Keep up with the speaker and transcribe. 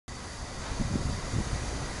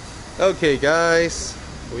Okay guys,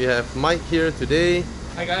 we have Mike here today.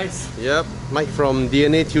 Hi guys. Yep, Mike from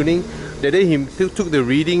DNA Tuning. The day he took the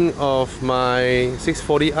reading of my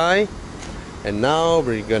 640i and now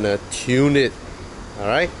we're gonna tune it.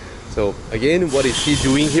 Alright, so again, what is he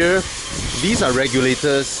doing here? These are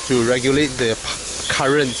regulators to regulate the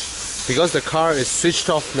current because the car is switched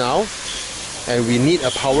off now and we need a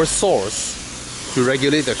power source to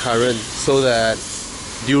regulate the current so that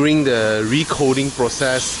during the recoding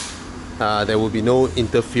process there will be no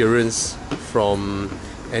interference from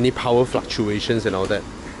any power fluctuations and all that.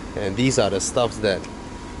 And these are the stuffs that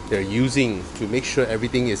they're using to make sure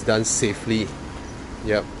everything is done safely.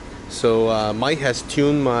 Yep. So Mike has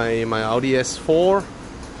tuned my Audi S4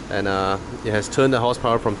 and it has turned the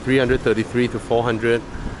horsepower from 333 to 400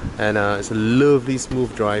 and it's a lovely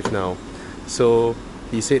smooth drive now. So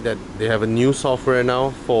he said that they have a new software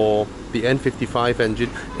now for the N55 engine.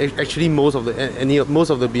 Actually, most of the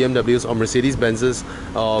BMWs or Mercedes-Benzes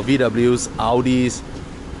or VWs, Audis,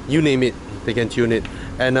 you name it, they can tune it.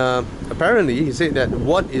 And apparently, he said that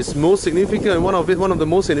what is most significant, one of the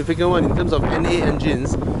most significant one in terms of NA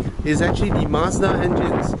engines, is actually the Mazda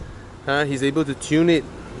engines. He's able to tune it.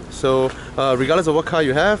 So regardless of what car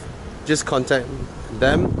you have, just contact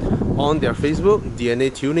them on their Facebook,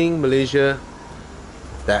 DNA Tuning Malaysia.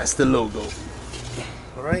 That's the logo.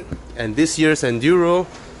 Alright, and this year's Enduro,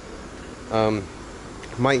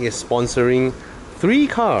 Mike is sponsoring 3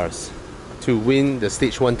 cars to win the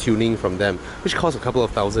stage 1 tuning from them, which costs a couple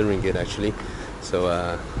of thousand ringgit actually. So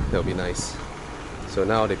that'll be nice. So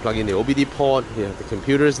now they plug in the OBD port, you have the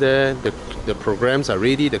computers there, the programs are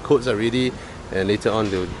ready, the codes are ready, and later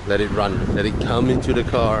on they'll let it run, let it come into the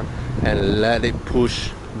car and let it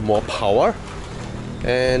push more power.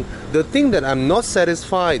 And the thing that I'm not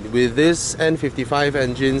satisfied with this N55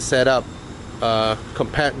 engine setup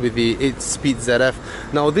compared with the 8-speed ZF.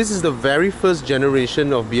 Now this is the very first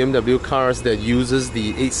generation of BMW cars that uses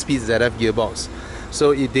the 8-speed ZF gearbox. So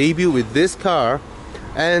it debuted with this car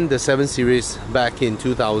and the 7 Series back in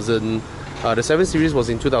 2000. The 7 Series was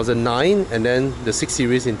in 2009 and then the 6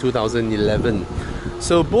 Series in 2011.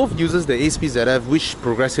 So both uses the 8-speed ZF, which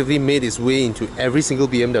progressively made its way into every single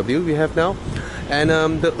BMW we have now. And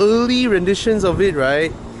the early renditions of it,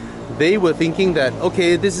 right, they were thinking that,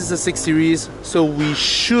 okay, this is a 6 Series, so we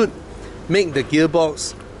should make the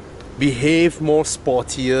gearbox behave more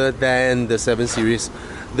sportier than the 7 Series.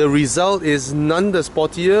 The result is none the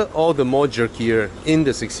sportier or the more jerkier in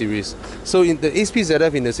the 6 Series. So in the 8-speed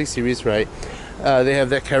ZF in the 6 Series, right, they have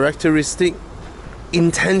that characteristic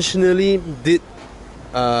intentionally did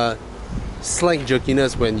slight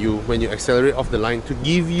jerkiness when you accelerate off the line to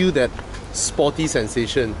give you that sporty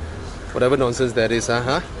sensation, whatever nonsense that is.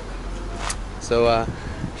 So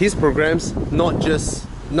his programs not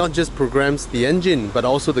just programs the engine but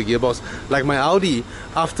also the gearbox. Like my Audi,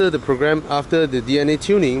 after the DNA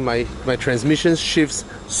tuning, my transmission shifts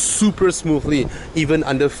super smoothly even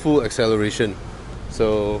under full acceleration.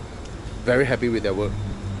 So very happy with their work.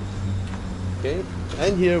 Okay,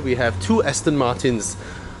 and here we have 2 Aston Martins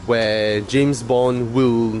where James Bond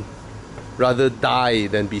will rather die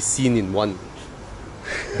than be seen in one.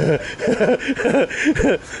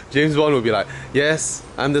 James Bond will be like, yes,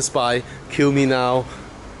 I'm the spy, kill me now.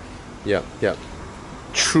 Yeah.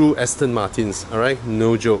 True Aston Martins, alright?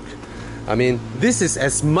 No joke. I mean, this is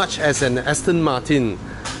as much as an Aston Martin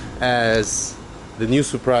as the new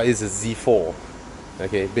Supra is a Z4.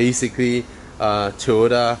 Okay, basically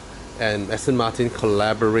Toyota and Aston Martin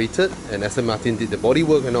collaborated, and Aston Martin did the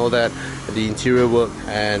bodywork and all that, the interior work,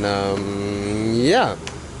 and yeah,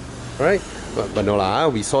 right. But no lah,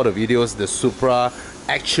 we saw the videos. The Supra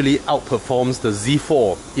actually outperforms the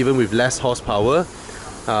Z4 even with less horsepower.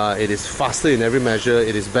 It is faster in every measure,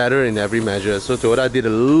 it is better in every measure. So Toyota did a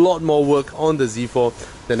lot more work on the Z4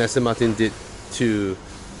 than Aston Martin did to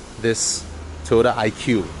this Toyota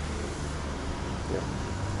IQ.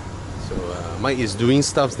 So Mike is doing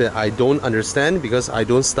stuff that I don't understand because I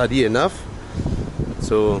don't study enough.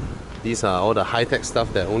 So these are all the high-tech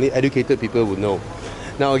stuff that only educated people would know.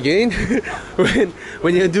 Now again,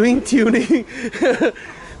 when you're doing tuning,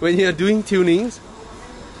 when you're doing tunings,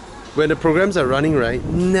 when the programs are running, right,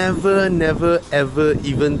 never ever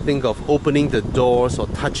even think of opening the doors or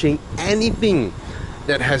touching anything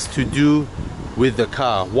that has to do with the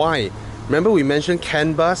car. Why? Remember we mentioned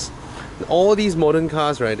CAN bus? All these modern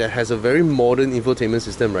cars, right, that has a very modern infotainment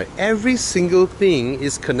system, right, every single thing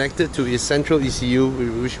is connected to its central ECU,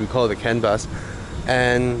 which we call the CAN bus,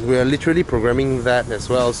 and we are literally programming that as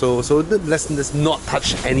well. So let's not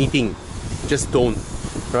touch anything. Just don't.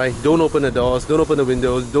 Right? Don't open the doors, don't open the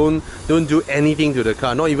windows, don't do anything to the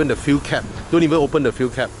car, not even the fuel cap. Don't even open the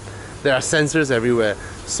fuel cap. There are sensors everywhere.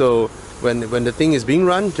 So when the thing is being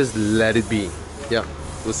run, just let it be. Yeah,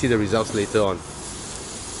 we'll see the results later on.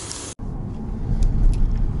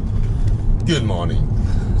 Good morning.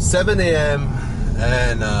 7 a.m.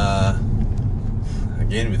 and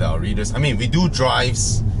again with our readers. I mean, we do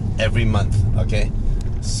drives every month, okay?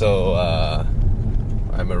 So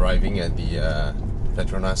I'm arriving at the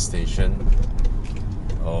Petronas station.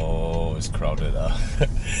 Oh, it's crowded.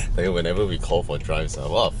 Whenever we call for drives,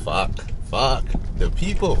 oh fuck, the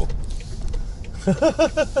people.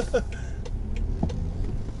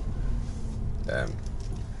 Damn.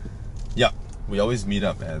 Yeah, we always meet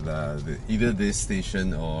up at either this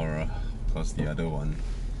station or of course the other one.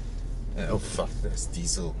 Oh fuck, that's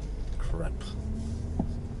diesel. Crap.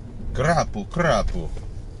 Crapu.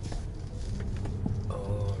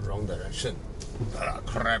 Oh, wrong direction. Ah,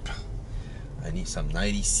 crap. I need some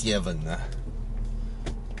 97.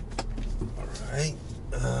 Alright.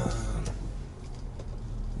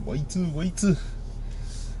 Wait.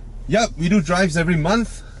 Yep, we do drives every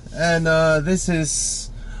month. And this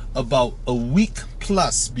is about a week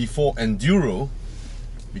plus before Enduro.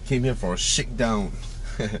 We came here for a shakedown.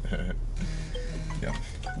 Yeah.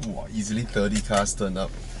 Wow, easily 30 cars turned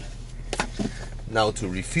up. Now to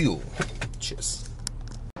refuel. Cheers.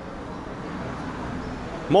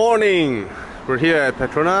 Morning! We're here at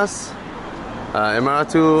Petronas.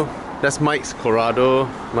 MR2. That's Mike's Corrado.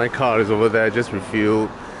 My car is over there, just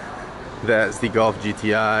refueled. That's the Golf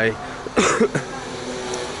GTI.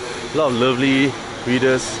 A lot of lovely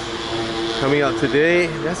readers coming out today.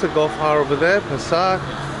 That's a Golf R over there, Passat.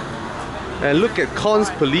 And look at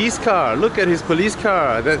Con's police car. Look at his police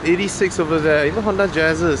car. That 86 over there. Even Honda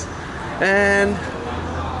Jazzes. And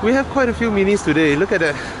we have quite a few minis today. Look at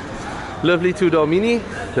that lovely two-door mini.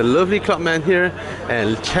 The lovely Clubman here.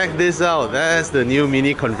 And check this out. That's the new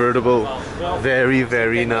mini convertible. Very,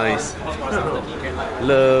 very nice.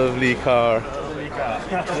 Lovely car.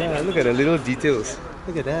 Yeah, look at the little details.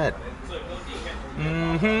 Look at that.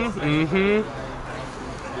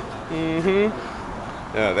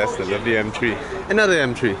 Yeah, that's the lovely M3. Another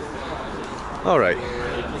M3. Alright.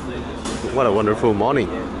 What a wonderful morning.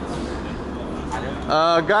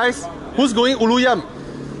 Guys, who's going Uluyam?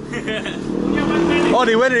 Oh,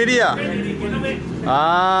 they went already?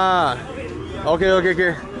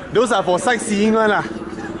 Okay. Those are for sightseeing one.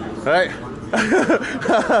 Right?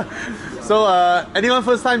 So, anyone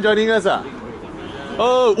first time joining us?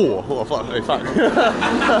 Oh, fuck.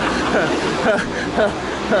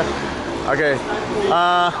 Okay.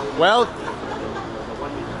 Well,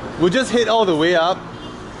 we'll just head all the way up,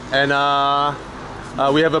 and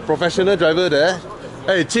we have a professional driver there.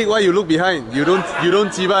 Hey, chick, why you look behind? You don't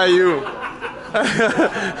chiba you.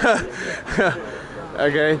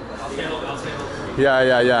 Okay.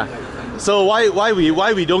 Yeah. So why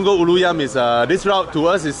we don't go Uluyam is this route to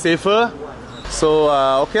us is safer. So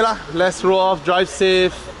okay lah, let's roll off, drive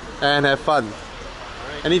safe, and have fun.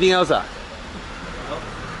 Anything else?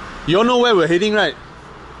 You all know where we're heading, right?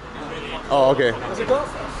 Oh, okay.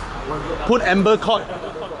 Put Amber Court.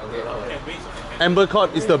 Amber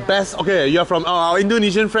Court is the best. Okay, you're from our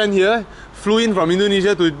Indonesian friend here. Flew in from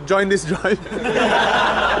Indonesia to join this drive.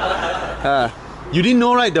 You didn't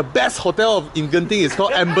know, right? The best hotel in Genting is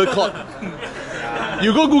called Amber Court.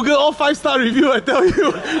 You go Google all 5-star review, I tell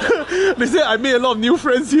you. They say I made a lot of new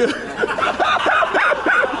friends here.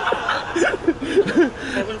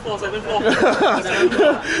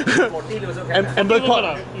 7-4. Amber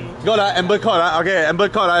Court. Got Amber Court. Okay, Amber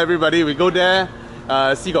Court, everybody. We go there,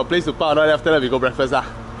 see got place to park, right? After that we go breakfast.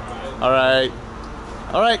 Alright.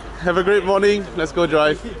 Have a great morning. Let's go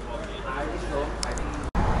drive.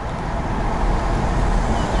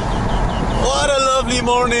 What a lovely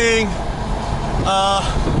morning.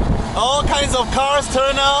 All kinds of cars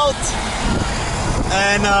turn out,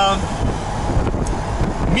 and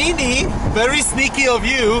Mini, very sneaky of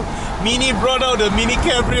you, Mini brought out the Mini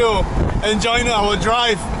Cabrio and joined our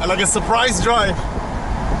drive, like a surprise drive.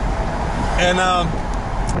 And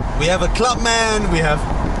we have a Clubman, we have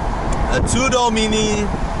a two-door Mini,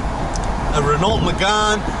 a Renault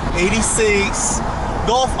Megane 86,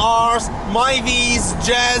 Golf Rs, Myvis,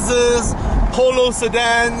 Jazzes, Polo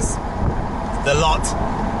sedans, the lot.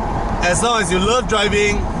 As long as you love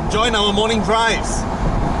driving, join our morning drives.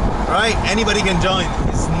 Right? Anybody can join.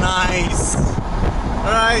 It's nice.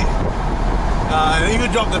 Alright? And if you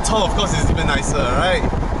drop the top, of course, it's even nicer, right?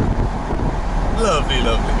 Lovely.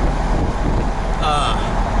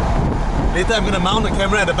 Later I'm gonna mount the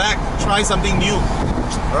camera at the back, try something new.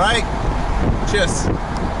 Alright? Cheers.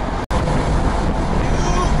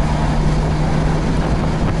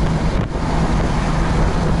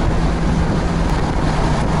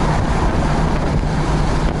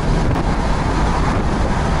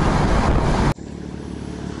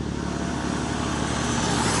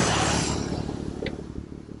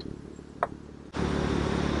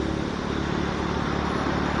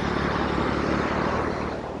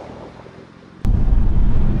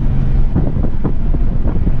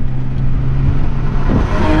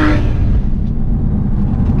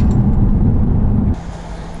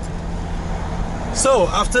 So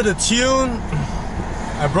after the tune,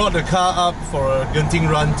 I brought the car up for a Genting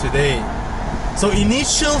run today. So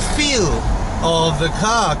initial feel of the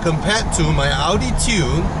car compared to my Audi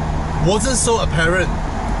tune wasn't so apparent.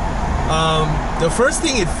 The first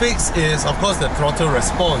thing it fixed is, of course, the throttle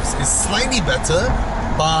response is slightly better,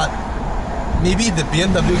 but maybe the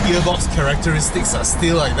BMW gearbox characteristics are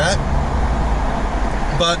still like that.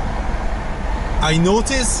 But I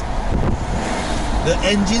noticed the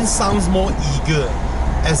engine sounds more eager,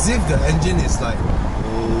 as if the engine is like,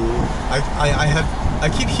 I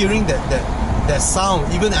keep hearing that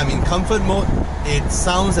sound. Even I'm in comfort mode, it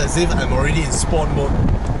sounds as if I'm already in sport mode.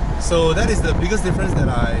 So that is the biggest difference that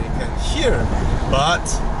I can hear. But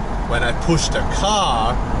when I push the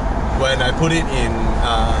car, when I put it in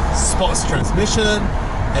sports transmission,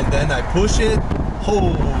 and then I push it,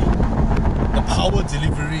 oh, the power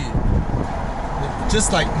delivery.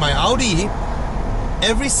 Just like my Audi,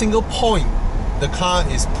 every single point, the car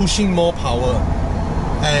is pushing more power.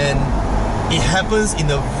 And it happens in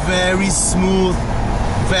a very smooth,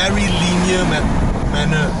 very linear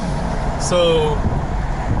manner. So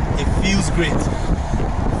it feels great.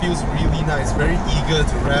 It feels really nice, very eager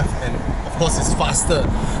to rev, and of course it's faster.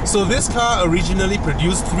 So this car originally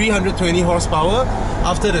produced 320 horsepower.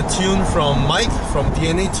 After the tune from Mike from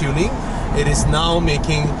DNA Tuning, it is now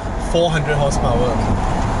making 400 horsepower.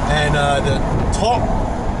 And the torque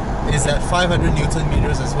is at 500 Newton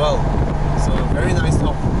meters as well. So very nice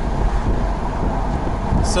torque.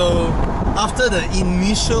 So after the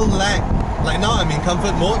initial lag, like now I'm in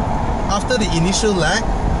comfort mode, after the initial lag,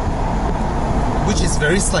 which is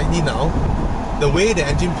very slightly now, the way the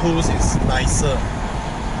engine pulls is nicer,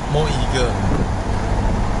 more eager.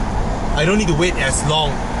 I don't need to wait as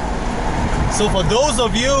long. So for those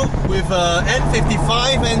of you with an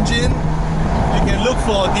N55 engine, you can look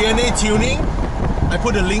for DNA Tuning. I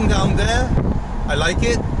put a link down there. I like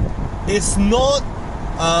it. It's not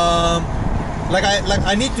like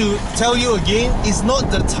I need to tell you again, it's not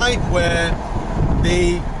the type where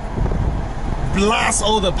they blast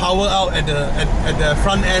all the power out at the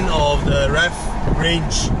front end of the rev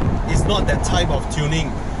range. It's not that type of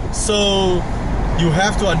tuning. So you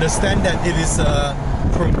have to understand that it is a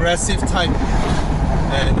progressive type,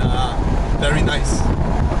 and very nice.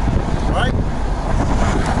 Alright?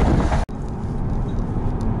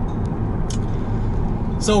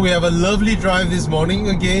 So we have a lovely drive this morning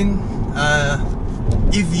again.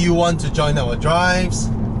 If you want to join our drives,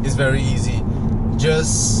 it's very easy.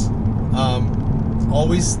 Just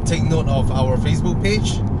always take note of our Facebook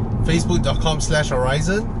page,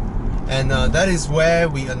 facebook.com/horizon, and that is where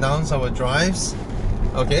we announce our drives.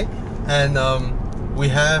 Okay, and we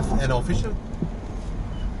have an official.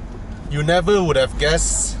 You never would have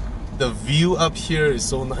guessed the view up here is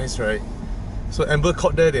so nice, right? So Amber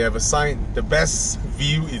Court there, they have a sign, the best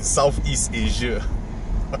view in Southeast Asia.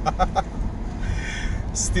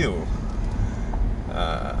 Still.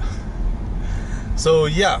 So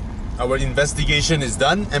yeah, our investigation is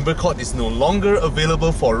done. Amber Court is no longer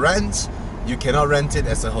available for rent. You cannot rent it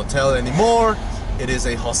as a hotel anymore. It is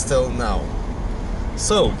a hostel now.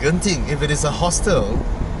 So Genting, if it is a hostel,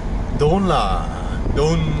 don't. I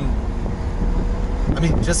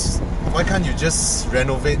mean, just why can't you just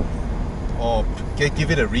renovate or give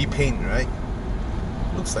it a repaint, right?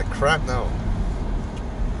 Looks like crap now.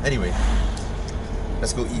 Anyway,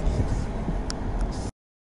 let's go eat.